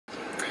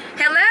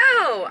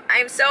Hello!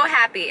 I'm so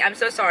happy. I'm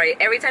so sorry.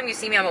 Every time you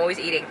see me, I'm always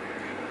eating.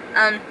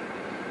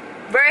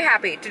 Very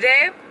happy.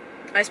 Today,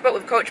 I spoke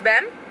with Coach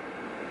Ben,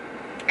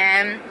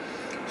 and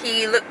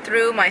he looked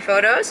through my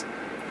photos,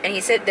 and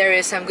he said there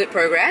is some good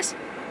progress.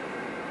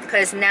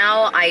 Because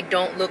now I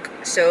don't look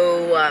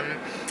so...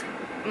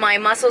 my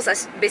muscles are...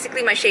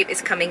 Basically, my shape is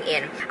coming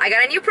in. I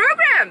got a new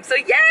program! So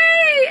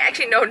yay!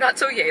 Actually, no, not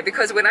so yay.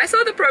 Because when I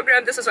saw the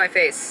program, this was my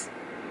face.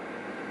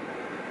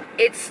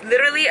 It's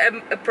literally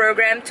a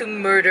program to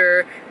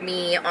murder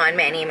me on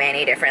many,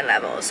 many different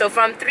levels. So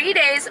from 3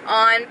 days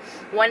on,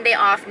 1 day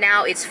off,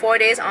 now it's 4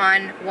 days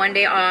on, 1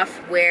 day off,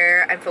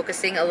 where I'm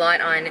focusing a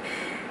lot on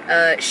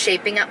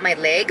shaping up my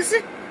legs.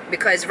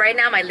 Because right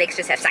now my legs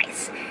just have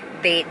size.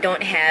 They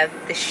don't have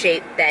the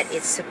shape that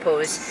it's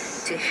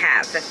supposed to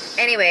have.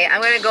 Anyway,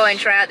 I'm gonna go and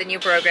try out the new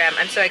program.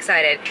 I'm so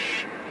excited.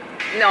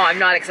 No, I'm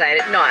not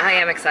excited. No, I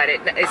am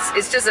excited.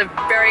 It's just a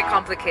very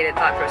complicated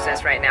thought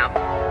process right now.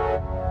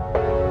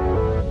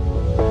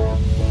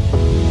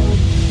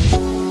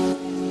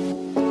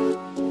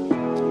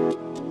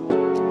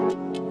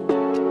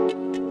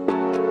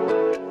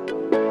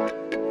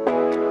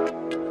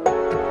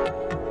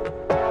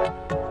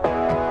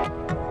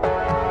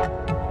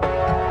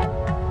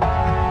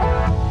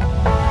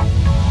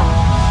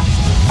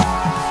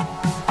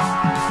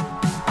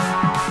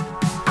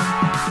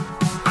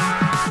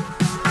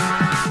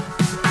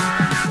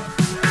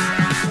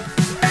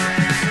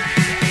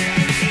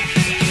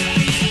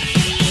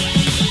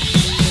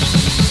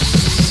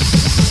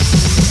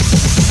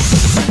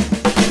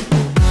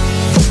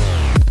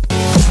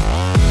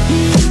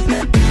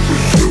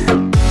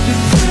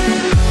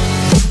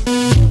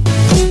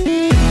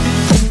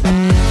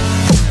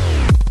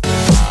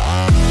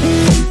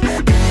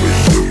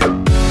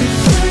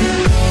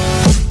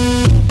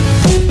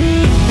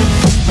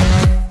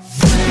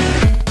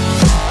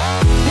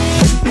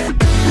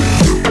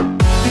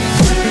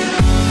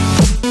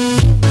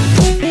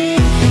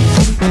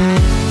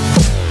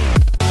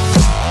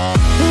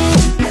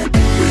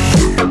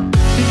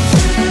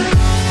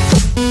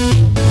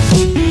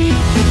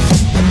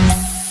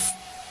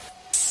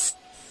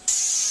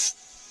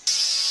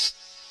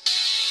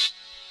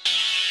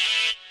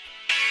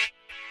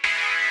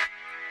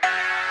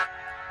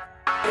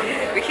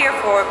 We're here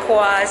for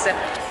Koa's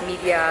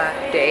Media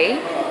Day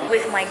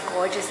with my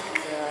gorgeous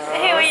girl.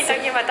 Hey, what are you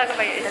talking about? Talk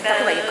about yourself.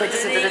 Talk about your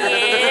gorgeous.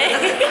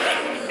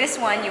 This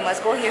one, you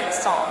must go hear the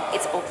song.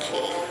 It's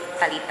okay,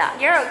 Talita.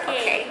 You're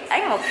okay.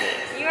 I'm okay.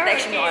 You're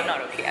Actually, no, okay. I'm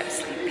not okay. I'm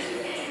sleepy.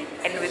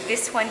 And with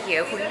this one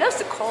here, who loves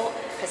to call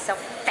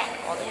herself fat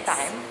all the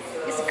time,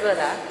 this girl,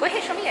 go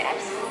ahead, show me your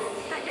abs.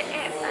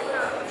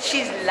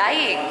 She's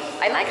lying.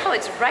 I like how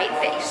it's right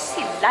there. You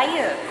see,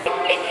 liar.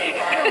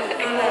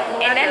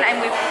 And then I'm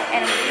with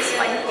this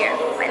one here,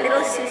 my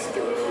little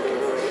sister.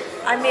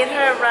 I made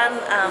her run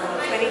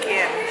 20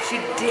 km. She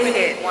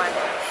did.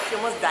 She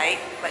almost died,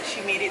 but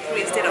she made it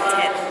through instead of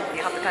 10.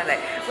 You have to kind of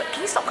like, what,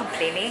 can you stop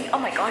complaining? Oh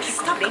my gosh, you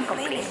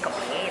complain.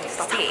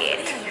 Stop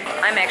it.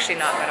 I'm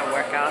actually not gonna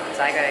work out because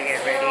I gotta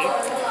get ready.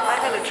 I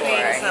gotta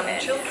train some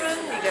children.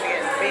 You gotta get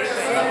ready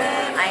for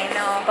that. I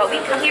know, but we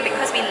come here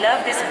because we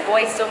love this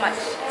boy so much.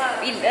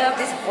 We love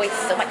this boy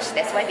so much.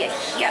 That's why we are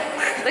here.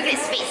 Look at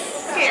his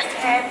face.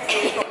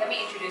 Let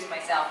me introduce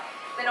myself.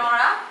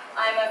 Linora.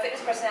 I'm a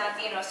fitness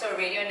personality and also a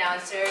radio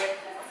announcer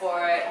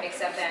for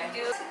Mix FM.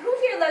 Who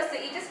here loves to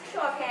eat? Just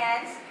show of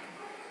hands.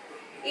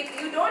 If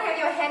you don't have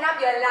your hand up,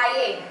 you're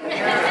lying.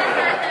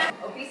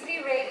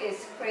 Obesity rate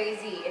is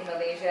crazy in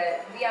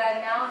Malaysia. We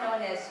are now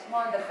known as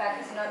one of the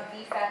fattest, not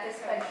the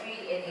fattest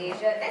country in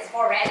Asia. That's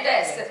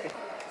horrendous.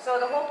 So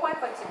the whole point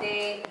for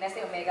today,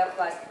 Nestle Omega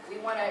Plus, we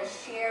want to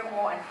share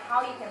more on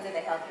how you can live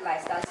a healthy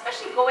lifestyle,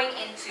 especially going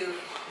into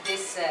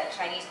this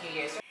Chinese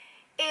New Year.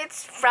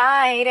 It's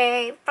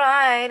Friday,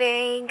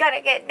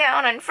 gotta get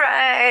down on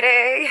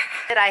Friday.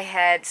 That I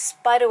had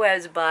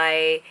spiderwebs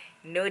by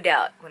no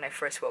doubt when I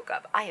first woke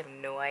up. I have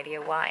no idea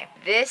why.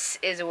 This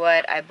is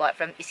what I bought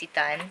from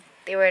Isitan.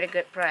 They were at a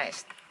good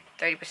price,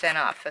 30%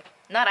 off.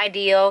 Not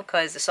ideal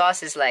because the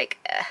sauce is like,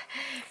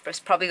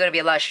 there's probably gonna be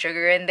a lot of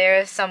sugar in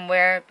there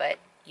somewhere, but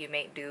you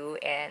make do.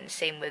 And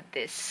same with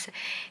this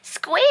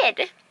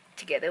squid,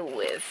 together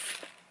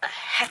with a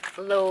heck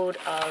load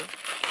of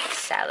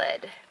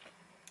salad.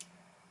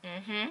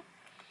 And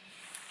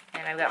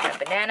I've got my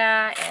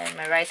banana and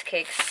my rice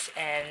cakes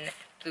and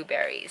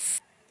blueberries.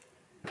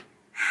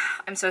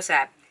 I'm so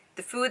sad.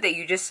 The food that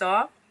you just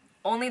saw,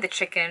 only the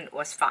chicken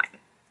was fine.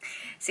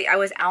 See, I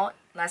was out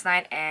last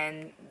night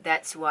and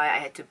that's why I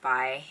had to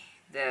buy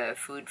the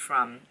food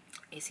from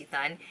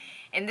Isitan.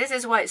 And this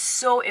is why it's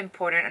so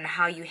important on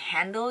how you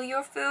handle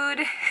your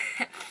food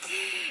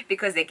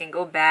because they can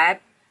go bad.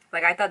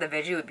 Like, I thought the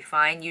veggie would be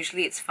fine.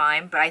 Usually it's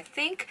fine. But I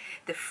think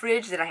the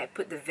fridge that I had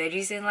put the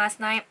veggies in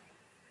last night,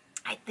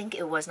 I think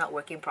it was not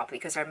working properly.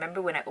 Because I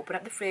remember when I opened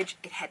up the fridge,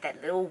 it had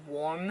that little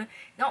warm,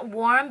 not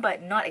warm,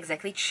 but not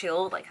exactly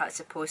chilled like how it's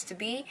supposed to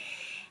be.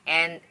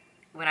 And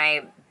when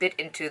I bit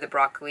into the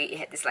broccoli, it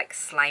had this like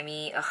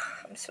slimy, ugh,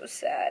 I'm so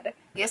sad.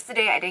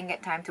 Yesterday I didn't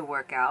get time to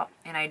work out,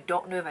 and I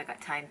don't know if I got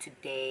time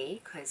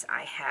today because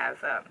I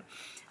have,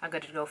 I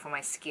got to go for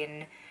my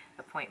skin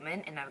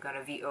appointment and I've got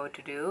a VO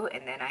to do,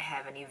 and then I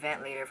have an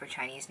event later for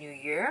Chinese New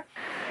Year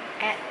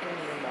at a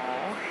new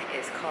mall.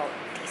 It's called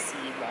DC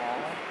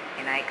Mall,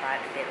 and I got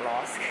a bit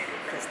lost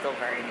because it's still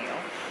very new.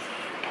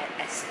 At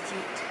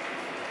Astute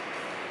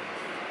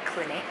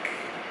Clinic.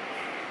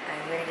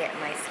 I'm gonna get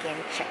my skin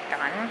checked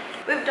on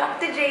with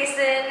Dr.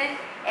 Jason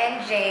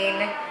and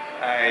Jane.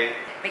 Hi.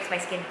 Makes my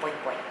skin boing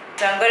boing.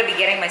 So I'm gonna be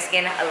getting my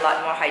skin a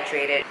lot more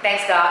hydrated.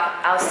 Thanks, Doc.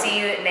 I'll see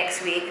you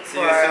next week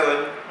for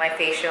my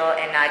facial,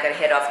 and now I gotta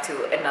head off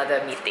to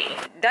another meeting.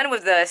 Done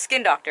with the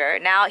skin doctor.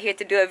 Now here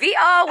to do a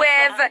VO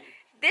with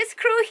this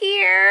crew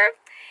here.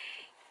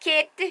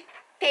 Kit,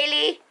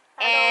 Paley,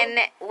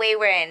 and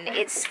Waywen.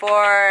 It's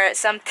for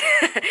some.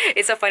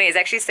 It's so funny. It's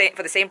actually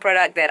for the same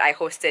product that I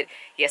hosted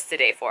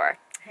yesterday for.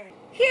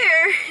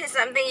 Here is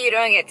something you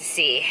don't get to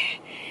see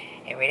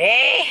every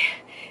day.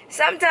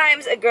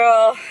 Sometimes a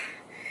girl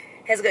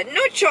has got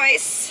no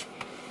choice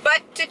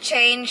but to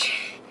change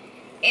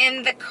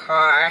in the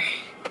car.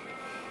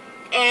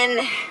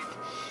 And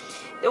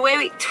the way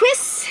we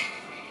twist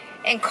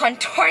and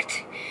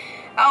contort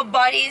our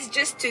bodies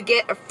just to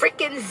get a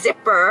freaking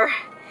zipper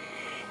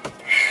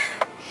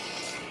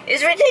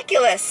is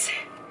ridiculous.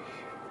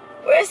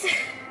 Where's the...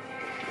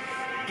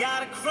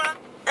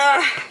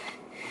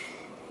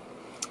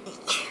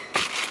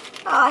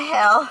 oh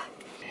hell.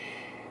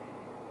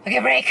 Okay,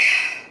 break.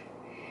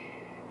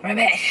 Run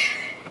back.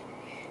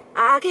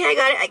 Okay, I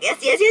got it, I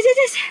guess. Yes.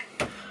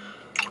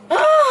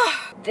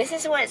 Oh, this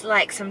is what it's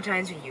like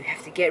sometimes when you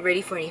have to get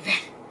ready for an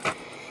event.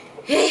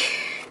 Hey,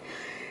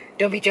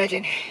 don't be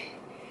judging.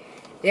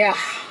 Yeah.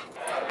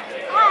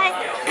 Hi.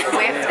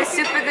 With the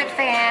super good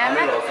fam.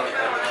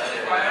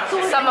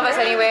 Some of us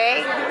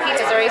anyway.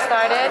 Pizza's already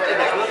started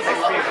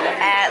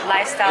at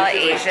Lifestyle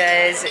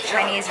Asia's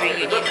Chinese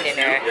reunion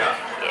dinner. Yeah.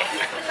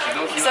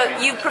 So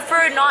you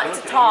prefer not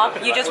to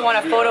talk, you just want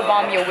to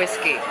photobomb your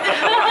whiskey.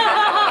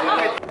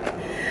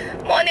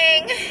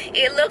 Morning!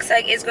 It looks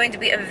like it's going to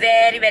be a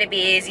very, very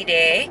busy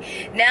day.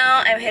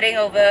 Now I'm heading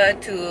over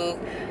to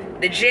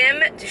the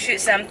gym to shoot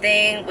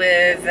something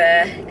with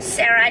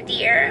Sarah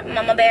Deer,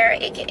 Mama Bear,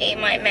 aka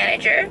my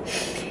manager.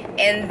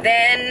 And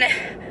then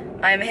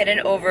I'm heading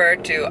over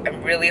to,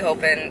 I'm really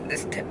hoping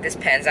this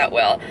pans out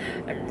well.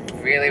 I'm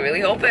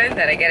really hoping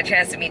that I get a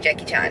chance to meet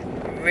Jackie Chan.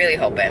 Really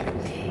hoping.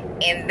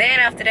 And then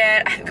after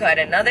that, I've got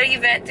another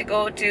event to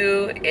go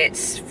to.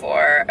 It's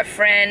for a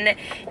friend.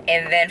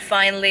 And then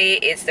finally,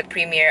 it's the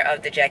premiere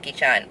of the Jackie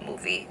Chan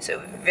movie. So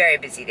very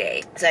busy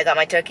day. So I got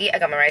my turkey, I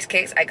got my rice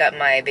cakes, I got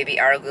my baby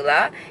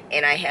arugula,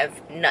 and I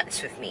have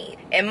nuts with me.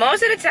 And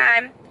most of the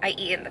time, I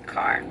eat in the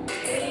car.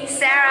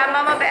 Sarah,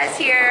 Mama Bear's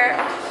here,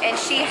 and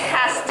she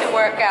has to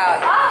work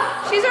out.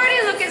 She's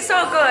already looking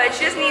so good.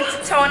 She just needs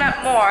to tone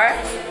up more,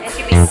 and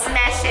she'll be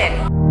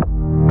smashing.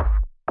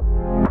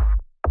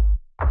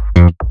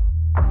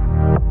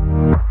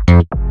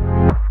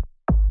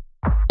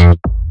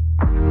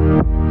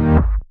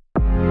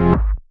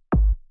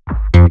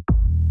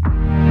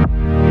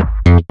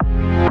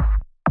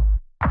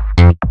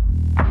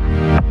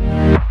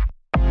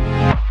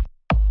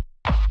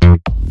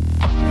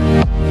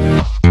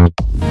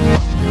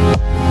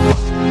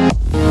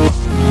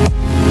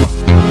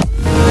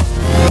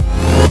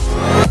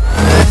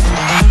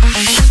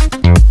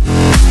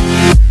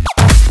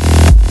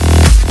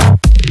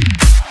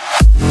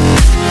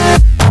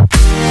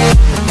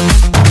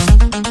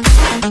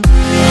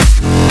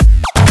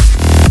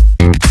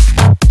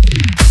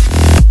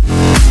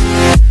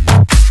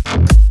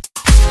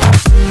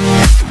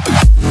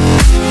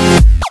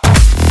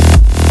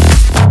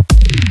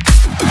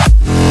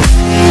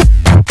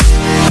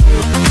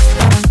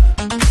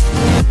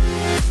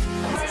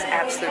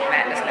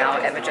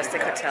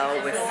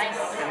 With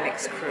the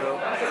mixed crew,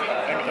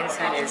 and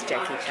inside is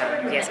Jackie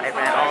Chan. Yes, I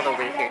ran all the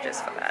way here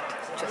just for that.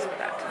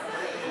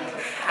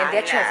 And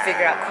they're trying to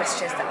figure out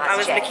questions to ask I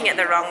was Jackie. looking at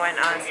the wrong one,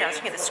 honestly. I was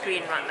looking at the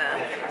screen runner.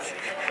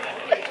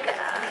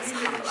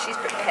 She's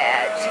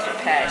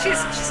prepared. She's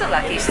so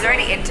lucky. She's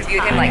already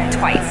interviewed him like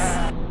twice.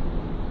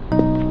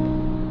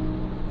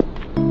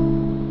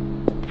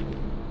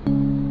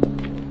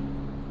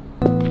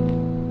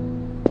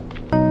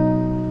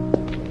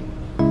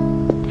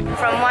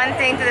 From one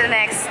thing to the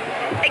next.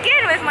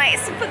 Again with my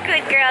super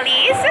good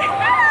girlies.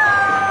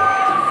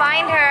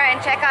 Find her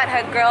and check out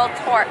her girl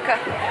torque.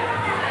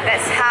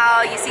 That's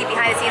how you see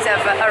behind the scenes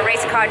of a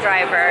race car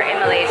driver in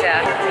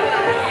Malaysia.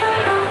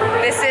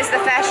 This is the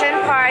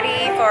fashion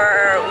party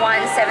for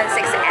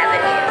 176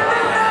 Avenue.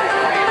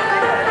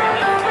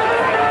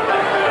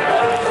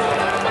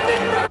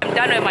 I'm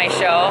done with my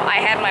show. I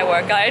had my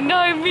workout and now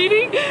I'm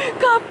meeting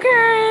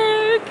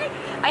Cupcake.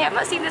 I have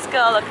not seen this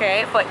girl,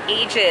 okay, for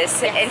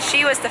ages, and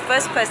she was the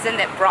first person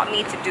that brought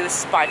me to do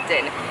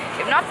Spartan.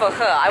 If not for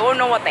her, I won't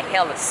know what the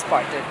hell is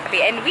Spartan.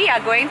 Okay, and we are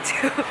going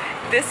to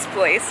this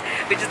place,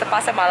 which is the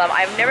Pasar Malam.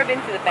 I've never been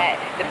to the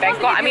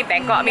Bangkok. I mean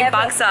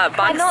Bangsa.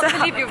 I cannot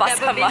believe you've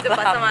never been to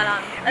Pasar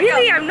Malam.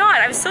 Really, I'm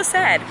not. I'm so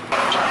sad.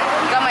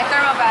 Got my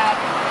thermal bag.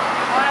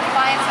 I want to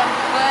find some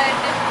good,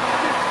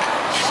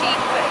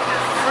 cheap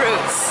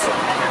fruits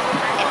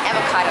and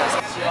avocados.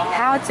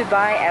 How to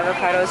buy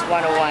avocados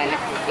 101.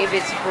 If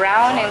it's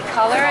brown in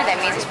color, that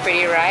means it's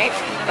pretty ripe,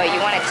 but you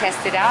want to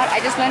test it out.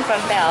 I just learned from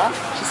Belle.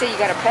 She said you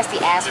got to press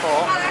the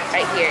asshole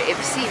right here. If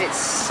it's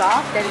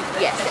soft, then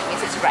yes, that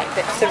means it's ripe.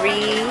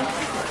 3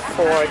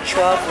 for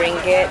 12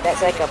 ringgit.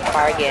 That's like a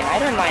bargain.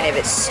 I don't mind if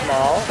it's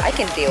small. I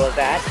can deal with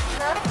that.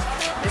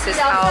 This is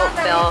how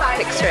Belle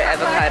picks her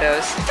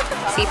avocados.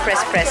 See, press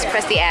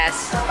the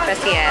ass.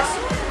 Press the ass.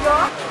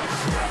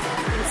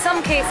 In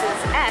some cases,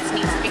 ass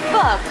needs to be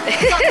clubbed. In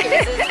some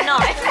cases,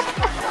 not.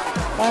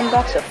 1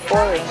 box of 4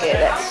 ringgit.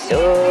 That's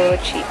so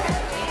cheap.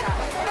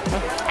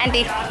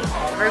 Andy,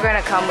 we're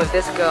gonna come with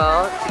this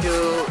girl to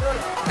do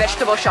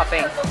vegetable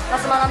shopping.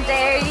 Pasar Malam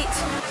date.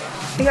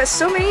 We got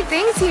so many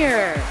things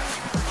here.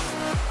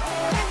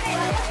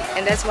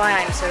 And that's why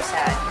I'm so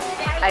sad.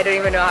 I don't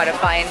even know how to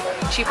find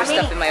cheaper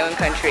stuff in my own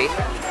country.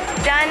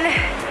 Done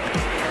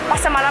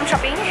Pasar Malam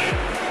shopping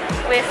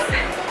with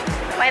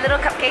my little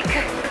cupcake.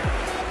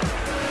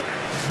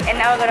 And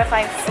now we're gonna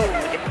find food.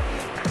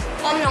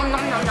 Nom nom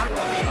nom nom nom.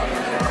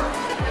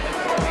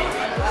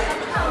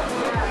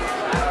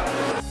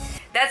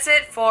 That's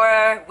it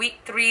for week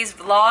 3's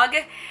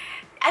vlog.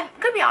 I'm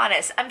gonna be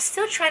honest, I'm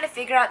still trying to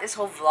figure out this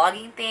whole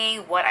vlogging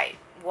thing, what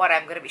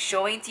I'm gonna be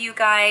showing to you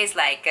guys.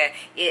 Like,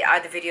 are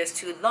the videos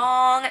too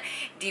long?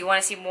 Do you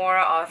want to see more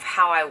of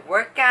how I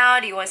work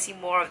out? Do you want to see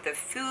more of the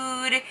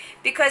food?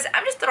 Because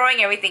I'm just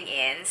throwing everything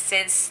in,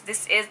 since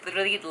this is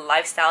literally the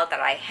lifestyle that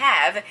I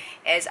have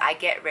as I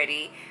get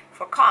ready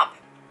for comp.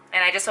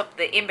 And I just hope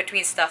the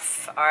in-between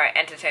stuff are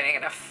entertaining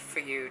enough for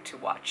you to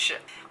watch.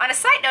 On a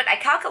side note, I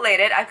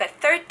calculated I've got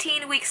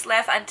 13 weeks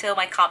left until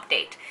my comp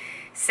date,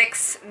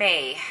 6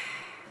 May.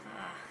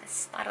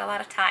 It's not a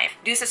lot of time.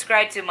 Do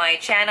subscribe to my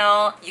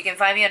channel. You can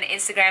find me on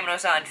Instagram and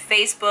also on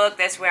Facebook.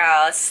 That's where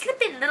I'll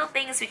slip in little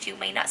things which you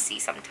may not see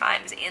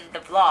sometimes in the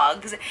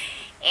vlogs.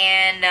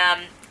 And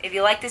if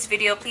you like this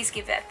video, please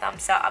give it a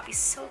thumbs up. I'll be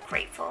so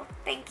grateful.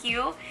 Thank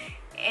you.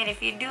 And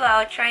if you do,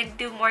 I'll try and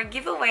do more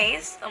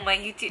giveaways on my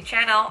YouTube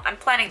channel. I'm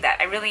planning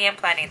that. I really am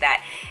planning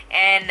that.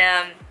 And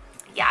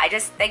yeah, I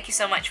just thank you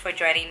so much for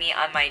joining me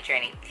on my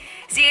journey.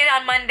 See you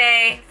on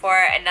Monday for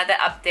another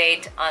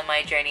update on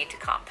my journey to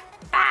comp.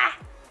 Bye!